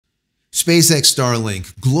SpaceX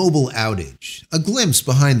Starlink, global outage, a glimpse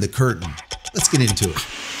behind the curtain. Let's get into it.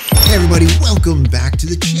 Hey everybody, welcome back to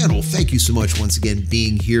the channel. Thank you so much once again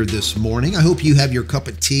being here this morning. I hope you have your cup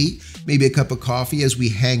of tea, maybe a cup of coffee as we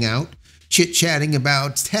hang out, chit-chatting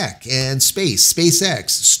about tech and space,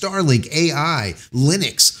 SpaceX, Starlink, AI,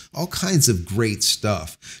 Linux, all kinds of great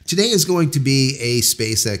stuff. Today is going to be a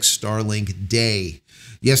SpaceX Starlink day.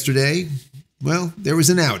 Yesterday, well, there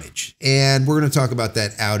was an outage, and we're going to talk about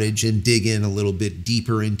that outage and dig in a little bit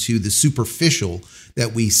deeper into the superficial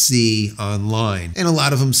that we see online. And a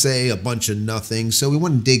lot of them say a bunch of nothing, so we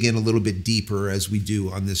want to dig in a little bit deeper as we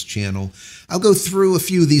do on this channel. I'll go through a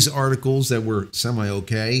few of these articles that were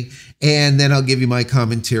semi-okay, and then I'll give you my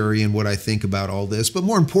commentary and what I think about all this. But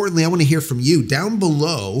more importantly, I want to hear from you down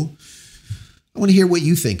below. I want to hear what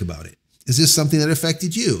you think about it. Is this something that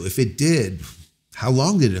affected you? If it did, how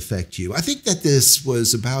long did it affect you? I think that this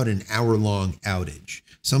was about an hour-long outage.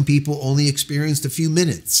 Some people only experienced a few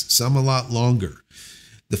minutes, some a lot longer.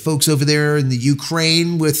 The folks over there in the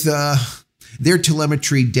Ukraine with their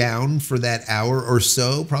telemetry down for that hour or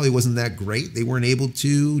so probably wasn't that great. They weren't able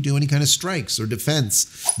to do any kind of strikes or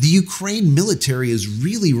defense. The Ukraine military is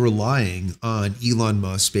really relying on Elon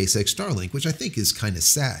Musk, SpaceX, Starlink, which I think is kind of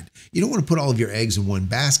sad. You don't want to put all of your eggs in one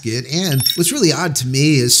basket. And what's really odd to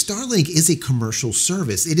me is Starlink is a commercial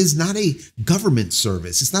service. It is not a government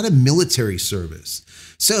service. It's not a military service.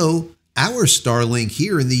 So our Starlink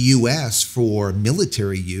here in the US for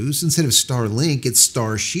military use, instead of Starlink, it's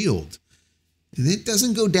Starshield. And it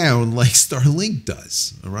doesn't go down like Starlink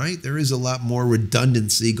does, all right? There is a lot more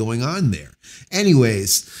redundancy going on there.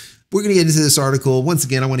 Anyways, we're going to get into this article. Once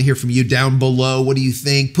again, I want to hear from you down below. What do you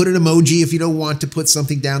think? Put an emoji if you don't want to put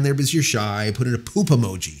something down there because you're shy. Put in a poop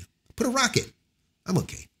emoji. Put a rocket. I'm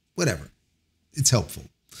okay. Whatever. It's helpful.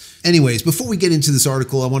 Anyways, before we get into this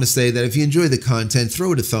article, I want to say that if you enjoy the content,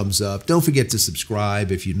 throw it a thumbs up. Don't forget to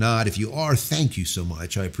subscribe. If you're not, if you are, thank you so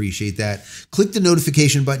much. I appreciate that. Click the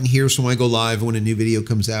notification button here so when I go live, when a new video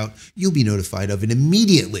comes out, you'll be notified of it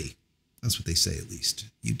immediately. That's what they say, at least.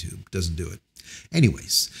 YouTube doesn't do it.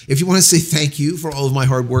 Anyways, if you want to say thank you for all of my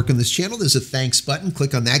hard work on this channel, there's a thanks button.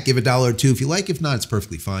 Click on that. Give $1 or $2 if you like. If not, it's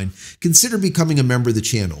perfectly fine. Consider becoming a member of the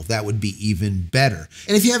channel. That would be even better.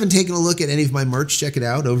 And if you haven't taken a look at any of my merch, check it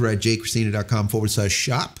out over at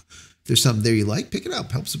JCristina.com/shop. If there's something there you like, pick it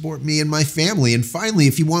up. Help support me and my family. And finally,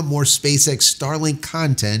 if you want more SpaceX Starlink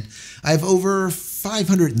content, I have over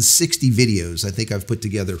 560 videos I think I've put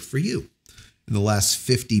together for you in the last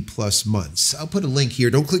 50 plus months. I'll put a link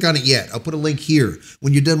here. Don't click on it yet. I'll put a link here.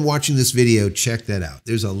 When you're done watching this video, check that out.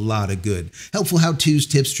 There's a lot of good, helpful how-tos,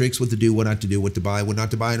 tips, tricks, what to do, what not to do, what to buy, what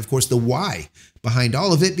not to buy, and of course the why behind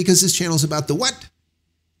all of it, because this channel is about the what?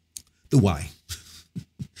 The why.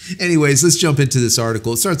 Anyways, let's jump into this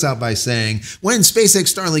article. It starts out by saying, when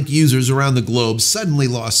SpaceX Starlink users around the globe suddenly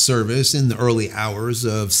lost service in the early hours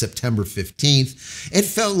of September 15th, it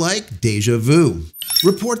felt like deja vu.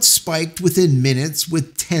 Reports spiked within minutes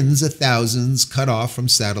with tens of thousands cut off from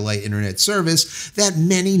satellite internet service that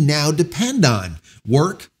many now depend on.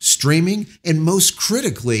 Work, streaming, and most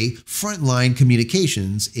critically, frontline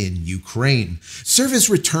communications in Ukraine. Service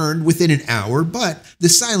returned within an hour, but the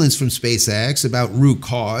silence from SpaceX about root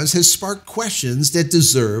cause has sparked questions that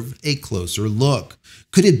deserve a closer look.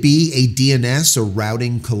 Could it be a DNS or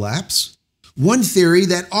routing collapse? One theory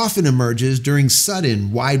that often emerges during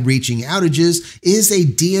sudden, wide-reaching outages is a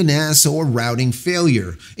DNS or routing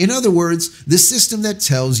failure. In other words, the system that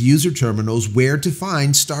tells user terminals where to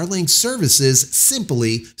find Starlink services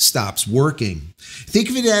simply stops working. Think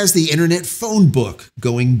of it as the internet phone book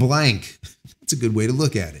going blank. That's a good way to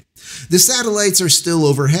look at it. The satellites are still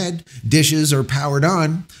overhead, dishes are powered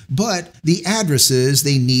on, but the addresses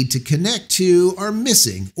they need to connect to are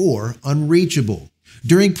missing or unreachable.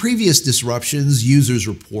 During previous disruptions, users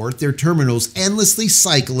report their terminals endlessly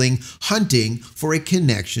cycling, hunting for a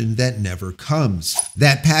connection that never comes.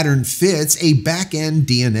 That pattern fits a back-end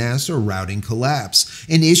DNS or routing collapse,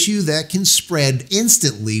 an issue that can spread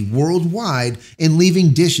instantly worldwide and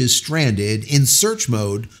leaving dishes stranded in search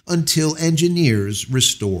mode until engineers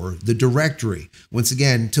restore the directory. Once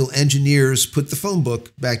again, until engineers put the phone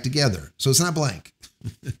book back together. So it's not blank.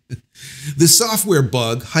 The software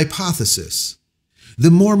bug hypothesis. The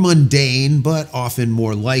more mundane, but often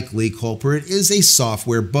more likely culprit is a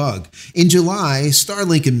software bug. In July,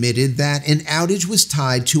 Starlink admitted that an outage was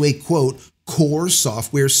tied to a, quote, core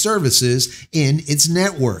software services in its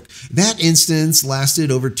network. That instance lasted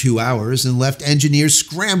over 2 hours and left engineers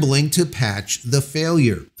scrambling to patch the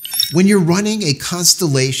failure. When you're running a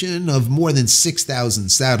constellation of more than 6,000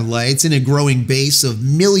 satellites and a growing base of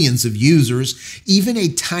millions of users, even a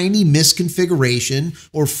tiny misconfiguration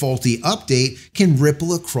or faulty update can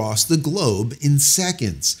ripple across the globe in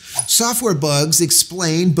seconds. Software bugs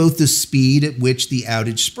explain both the speed at which the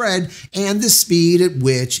outage spread and the speed at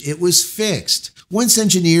which it was fixed. Once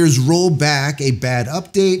engineers roll back a bad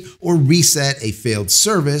update or reset a failed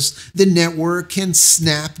service, the network can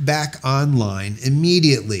snap back online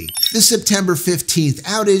immediately. The September 15th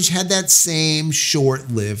outage had that same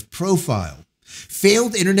short-lived profile.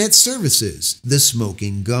 Failed internet services, the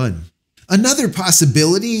smoking gun. Another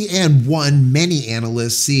possibility, and one many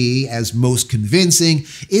analysts see as most convincing,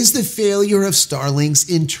 is the failure of Starlink's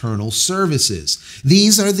internal services.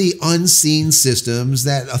 These are the unseen systems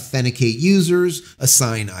that authenticate users,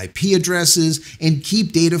 assign IP addresses, and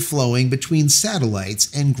keep data flowing between satellites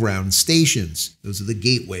and ground stations. Those are the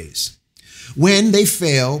gateways. When they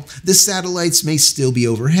fail, the satellites may still be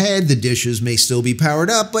overhead, the dishes may still be powered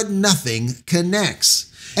up, but nothing connects.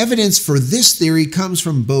 Evidence for this theory comes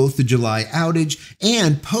from both the July outage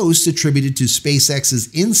and posts attributed to SpaceX's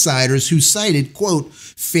insiders who cited, quote,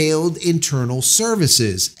 failed internal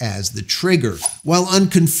services as the trigger. While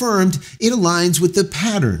unconfirmed, it aligns with the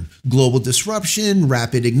pattern: global disruption,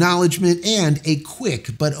 rapid acknowledgement, and a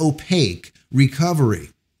quick but opaque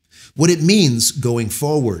recovery. What it means going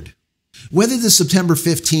forward. Whether the September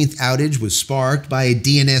 15th outage was sparked by a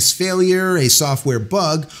DNS failure, a software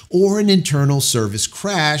bug, or an internal service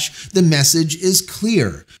crash, the message is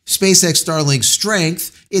clear. SpaceX Starlink's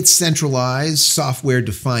strength, its centralized,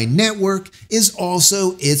 software-defined network, is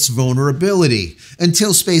also its vulnerability.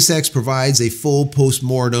 Until SpaceX provides a full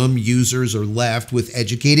post-mortem, users are left with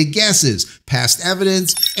educated guesses, past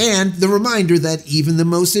evidence, and the reminder that even the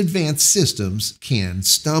most advanced systems can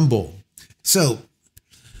stumble. So,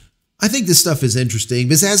 I think this stuff is interesting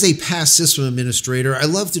because as a past system administrator, I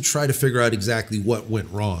love to try to figure out exactly what went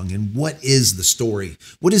wrong and what is the story.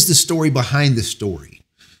 What is the story behind the story?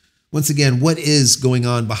 Once again, what is going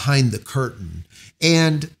on behind the curtain?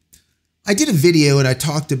 And I did a video and I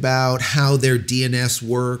talked about how their DNS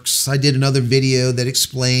works. I did another video that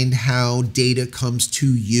explained how data comes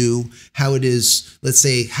to you, how it is, let's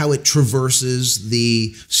say, how it traverses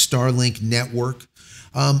the Starlink network.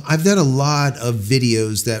 I've done a lot of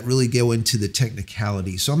videos that really go into the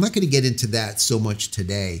technicality, so I'm not going to get into that so much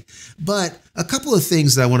today. But a couple of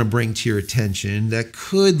things that I want to bring to your attention that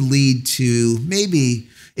could lead to maybe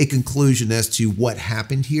a conclusion as to what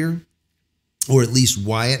happened here, or at least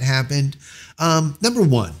why it happened. Number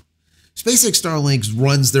one, SpaceX Starlink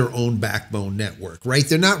runs their own backbone network, right?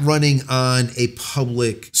 They're not running on a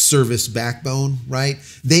public service backbone, right?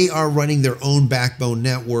 They are running their own backbone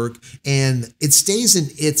network, and it stays in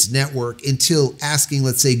its network until asking,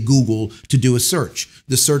 let's say, Google to do a search.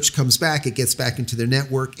 The search comes back, it gets back into their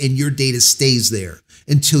network, and your data stays there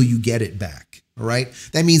until you get it back. All right.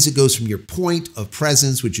 That means it goes from your point of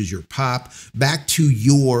presence, which is your POP, back to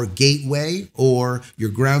your gateway or your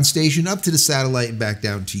ground station, up to the satellite and back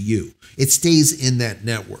down to you. It stays in that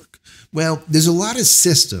network. Well, there's a lot of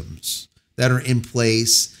systems that are in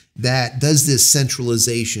place that does this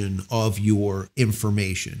centralization of your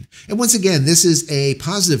information. And once again, this is a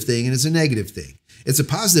positive thing and it's a negative thing. It's a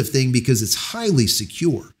positive thing because it's highly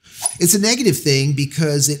secure. It's a negative thing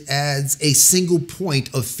because it adds a single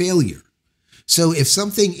point of failure. So if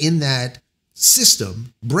something in that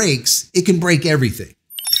system breaks, it can break everything.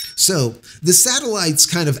 So the satellites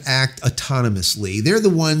kind of act autonomously. They're the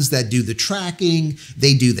ones that do the tracking,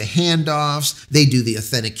 they do the handoffs, they do the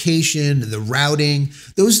authentication, the routing.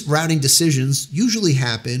 Those routing decisions usually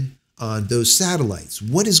happen on those satellites.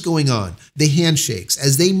 What is going on? The handshakes,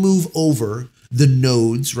 as they move over the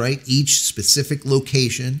nodes, right? Each specific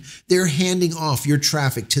location, they're handing off your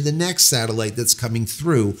traffic to the next satellite that's coming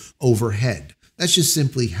through overhead. That's just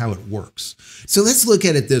simply how it works. So let's look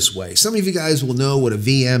at it this way. Some of you guys will know what a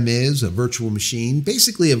VM is, a virtual machine.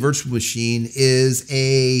 Basically, a virtual machine is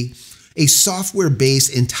a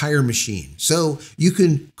software-based entire machine. So you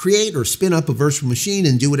can create or spin up a virtual machine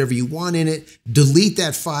and do whatever you want in it, delete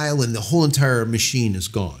that file, and the whole entire machine is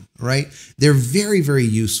gone, right? They're very, very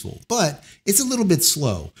useful, but it's a little bit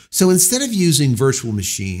slow. So instead of using virtual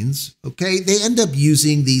machines, okay, they end up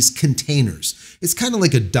using these containers. It's kind of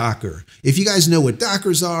like a Docker. If you guys know what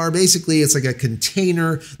Dockers are, basically it's like a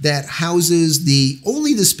container that houses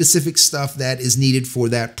only the specific stuff that is needed for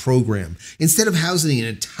that program. Instead of housing an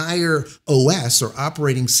entire OS or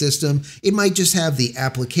operating system, it might just have the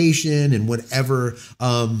application and whatever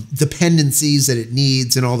dependencies that it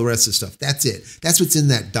needs and all the rest of the stuff. That's it. That's what's in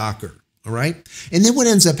that Docker. All right. And then what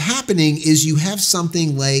ends up happening is you have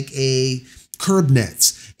something like a curb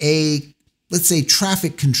nets, let's say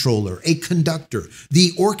traffic controller, a conductor,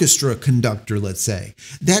 the orchestra conductor, let's say,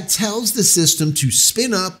 that tells the system to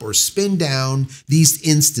spin up or spin down these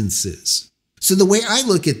instances. So the way I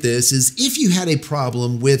look at this is if you had a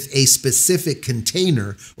problem with a specific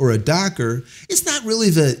container or a Docker, it's not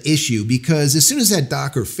really the issue because as soon as that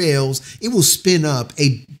Docker fails, it will spin up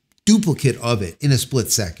a duplicate of it in a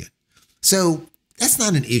split second. So that's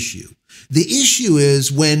not an issue. The issue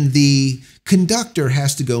is when the conductor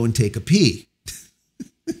has to go and take a pee.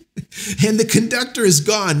 And the conductor is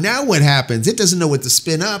gone. Now what happens? It doesn't know what to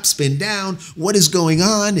spin up, spin down. What is going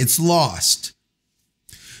on? It's lost.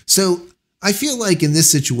 So I feel like in this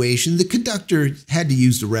situation, the conductor had to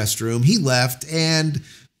use the restroom. He left and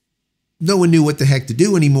no one knew what the heck to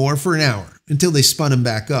do anymore for an hour until they spun him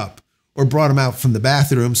back up or brought him out from the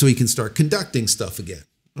bathroom so he can start conducting stuff again.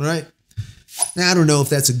 All right. Now, I don't know if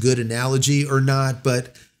that's a good analogy or not,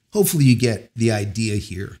 but hopefully you get the idea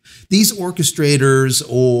here. These orchestrators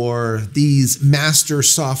or these master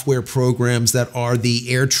software programs that are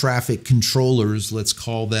the air traffic controllers, let's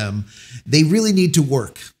call them, they really need to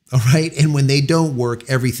work. All right. And when they don't work,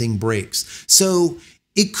 everything breaks. So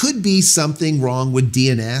it could be something wrong with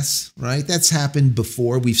DNS, right? That's happened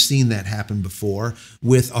before. We've seen that happen before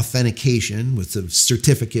with authentication, with the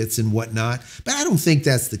certificates and whatnot. But I don't think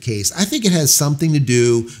that's the case. I think it has something to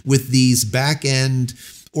do with these back-end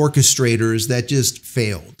orchestrators that just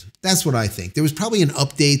failed. That's what I think. There was probably an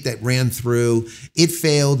update that ran through, it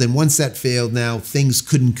failed, and once that failed, now things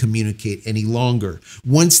couldn't communicate any longer.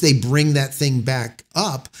 Once they bring that thing back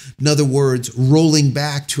up, in other words, rolling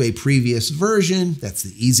back to a previous version, that's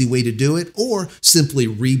the easy way to do it, or simply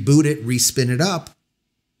reboot it, respin it up.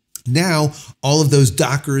 Now, all of those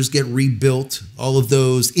Dockers get rebuilt, all of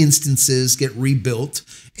those instances get rebuilt,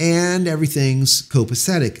 and everything's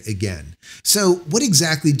copacetic again. So what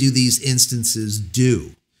exactly do these instances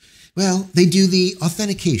do? Well, they do the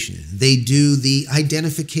authentication. They do the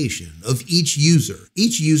identification of each user.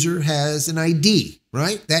 Each user has an ID,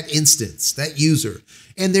 right? That instance, that user.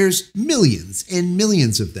 And there's millions and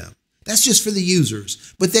millions of them. That's just for the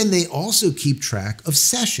users. But then they also keep track of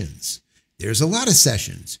sessions. There's a lot of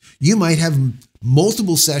sessions. You might have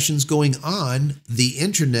multiple sessions going on the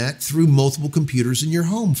internet through multiple computers in your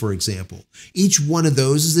home, for example. Each one of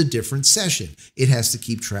those is a different session. It has to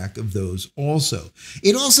keep track of those also.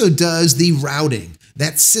 It also does the routing,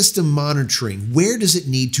 that system monitoring. Where does it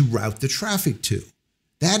need to route the traffic to?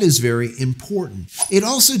 That is very important. It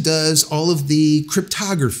also does all of the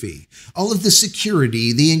cryptography, all of the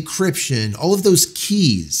security, the encryption, all of those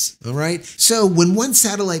keys, all right? So when one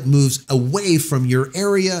satellite moves away from your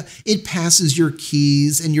area, it passes your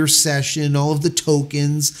keys and your session, all of the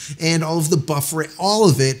tokens and all of the buffer, all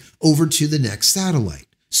of it over to the next satellite.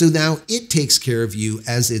 So now it takes care of you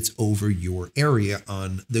as it's over your area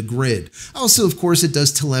on the grid. Also, of course, it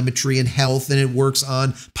does telemetry and health, and it works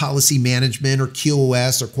on policy management or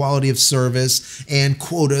QoS or quality of service and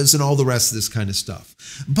quotas and all the rest of this kind of stuff.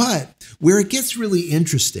 But where it gets really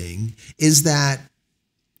interesting is that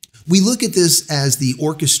we look at this as the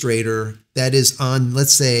orchestrator that is on,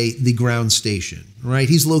 let's say, the ground station, right?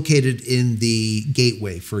 He's located in the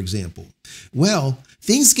gateway, for example. Well,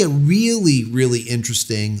 things get really, really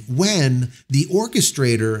interesting when the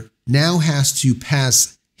orchestrator now has to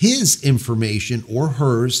pass his information or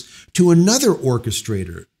hers to another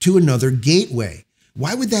orchestrator, to another gateway.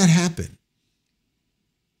 Why would that happen?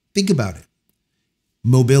 Think about it.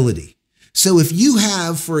 Mobility. So if you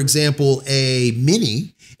have, for example, a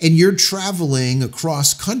Mini and you're traveling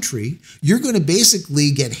across country, you're going to basically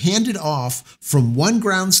get handed off from one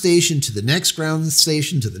ground station to the next ground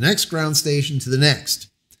station to the next ground station to the next,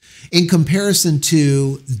 in comparison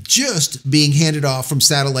to just being handed off from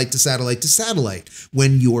satellite to satellite to satellite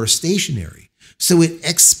when you're stationary. So it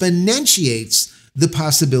exponentiates the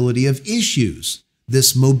possibility of issues,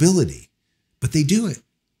 this mobility, but they do it.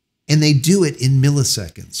 And they do it in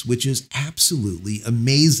milliseconds, which is absolutely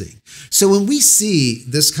amazing. So when we see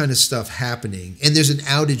this kind of stuff happening and there's an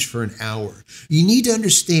outage for an hour, you need to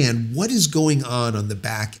understand what is going on the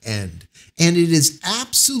back end. And it is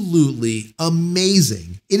absolutely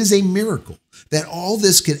amazing. It is a miracle that all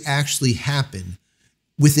this could actually happen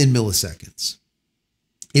within milliseconds.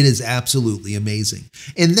 It is absolutely amazing.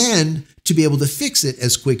 And then to be able to fix it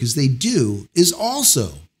as quick as they do is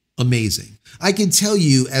also amazing. I can tell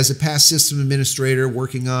you as a past system administrator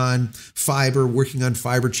working on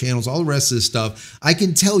fiber channels, all the rest of this stuff, I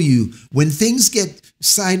can tell you when things get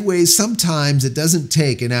sideways, sometimes it doesn't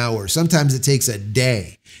take an hour. Sometimes it takes a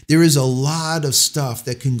day. There is a lot of stuff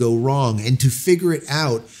that can go wrong, and to figure it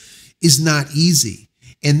out is not easy.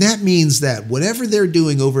 And that means that whatever they're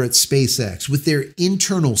doing over at SpaceX with their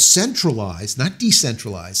internal centralized, not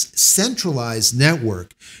decentralized, centralized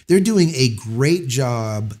network, they're doing a great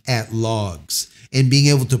job at logs and being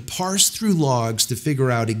able to parse through logs to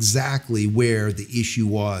figure out exactly where the issue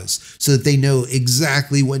was so that they know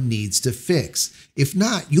exactly what needs to fix. If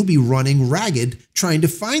not, you'll be running ragged trying to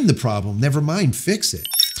find the problem, never mind fix it.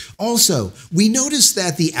 Also, we noticed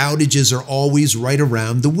that the outages are always right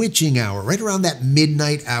around the witching hour, right around that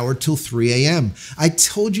midnight hour till 3 a.m. I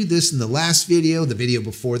told you this in the last video, the video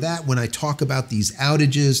before that, when I talk about these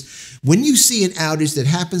outages. When you see an outage that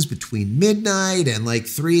happens between midnight and like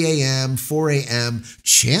 3 a.m., 4 a.m.,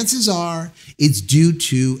 chances are it's due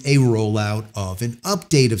to a rollout of an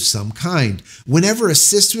update of some kind. Whenever a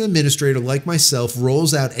system administrator like myself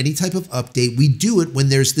rolls out any type of update, we do it when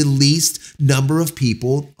there's the least number of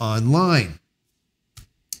people online.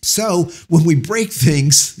 So when we break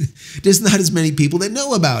things, there's not as many people that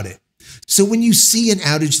know about it. So when you see an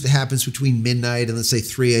outage that happens between midnight and let's say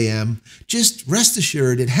 3 a.m., just rest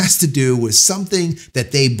assured it has to do with something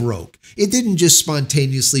that they broke. It didn't just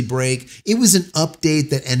spontaneously break. It was an update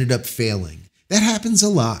that ended up failing. That happens a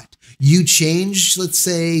lot. You change, let's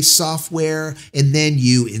say, software, and then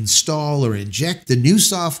you install or inject the new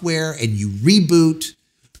software and you reboot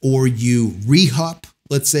or you re-hup,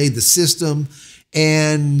 let's say, the system,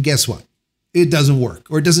 and guess what? It doesn't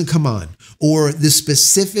work, or it doesn't come on, or the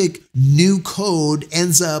specific new code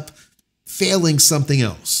ends up failing something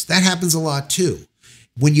else. That happens a lot too.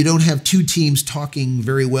 When you don't have two teams talking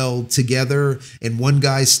very well together and one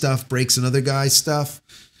guy's stuff breaks another guy's stuff,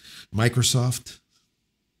 Microsoft,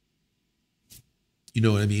 you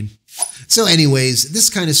know what I mean? So anyways, this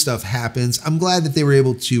kind of stuff happens. I'm glad that they were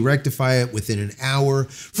able to rectify it within an hour.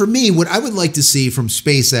 For me, what I would like to see from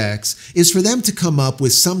SpaceX is for them to come up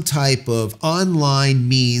with some type of online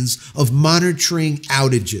means of monitoring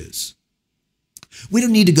outages. We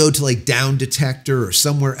don't need to go to like Down Detector or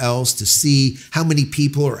somewhere else to see how many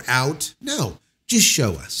people are out. No, just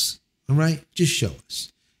show us, all right? Just show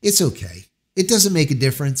us. It's okay. It doesn't make a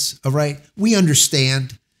difference, all right? We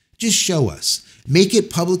understand. Just show us. Make it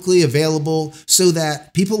publicly available so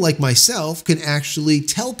that people like myself can actually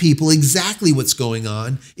tell people exactly what's going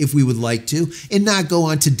on if we would like to, and not go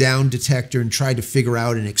on to Down Detector and try to figure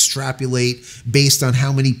out and extrapolate based on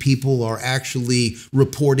how many people are actually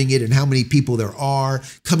reporting it and how many people there are,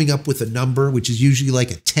 coming up with a number, which is usually like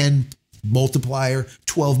a 10 multiplier,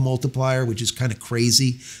 12 multiplier, which is kind of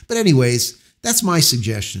crazy. But anyways, that's my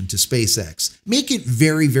suggestion to SpaceX. Make it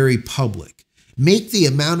very, very public. Make the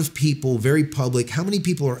amount of people very public, how many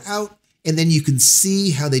people are out, and then you can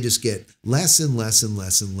see how they just get less and less and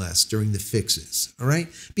less and less during the fixes, all right?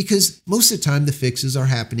 Because most of the time the fixes are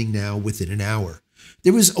happening now within an hour.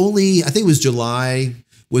 There was only, I think it was July,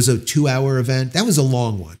 was a 2-hour event. That was a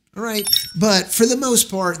long one, all right? But for the most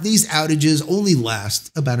part, these outages only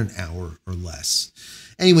last about an hour or less.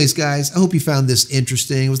 Anyways, guys, I hope you found this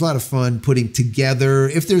interesting. It was a lot of fun putting together.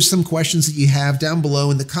 If there's some questions that you have down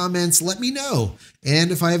below in the comments, let me know.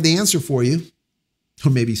 And if I have the answer for you,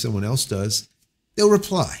 or maybe someone else does, they'll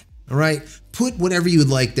reply, all right? Put whatever you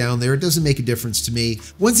would like down there. It doesn't make a difference to me.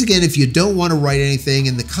 Once again, if you don't want to write anything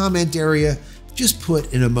in the comment area, just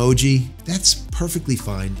put an emoji. That's perfectly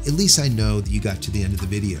fine. At least I know that you got to the end of the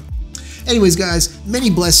video. Anyways, guys,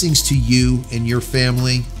 many blessings to you and your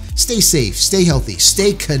family. Stay safe, stay healthy,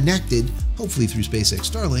 stay connected, hopefully through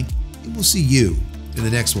SpaceX Starlink, and we'll see you in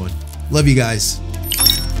the next one. Love you guys.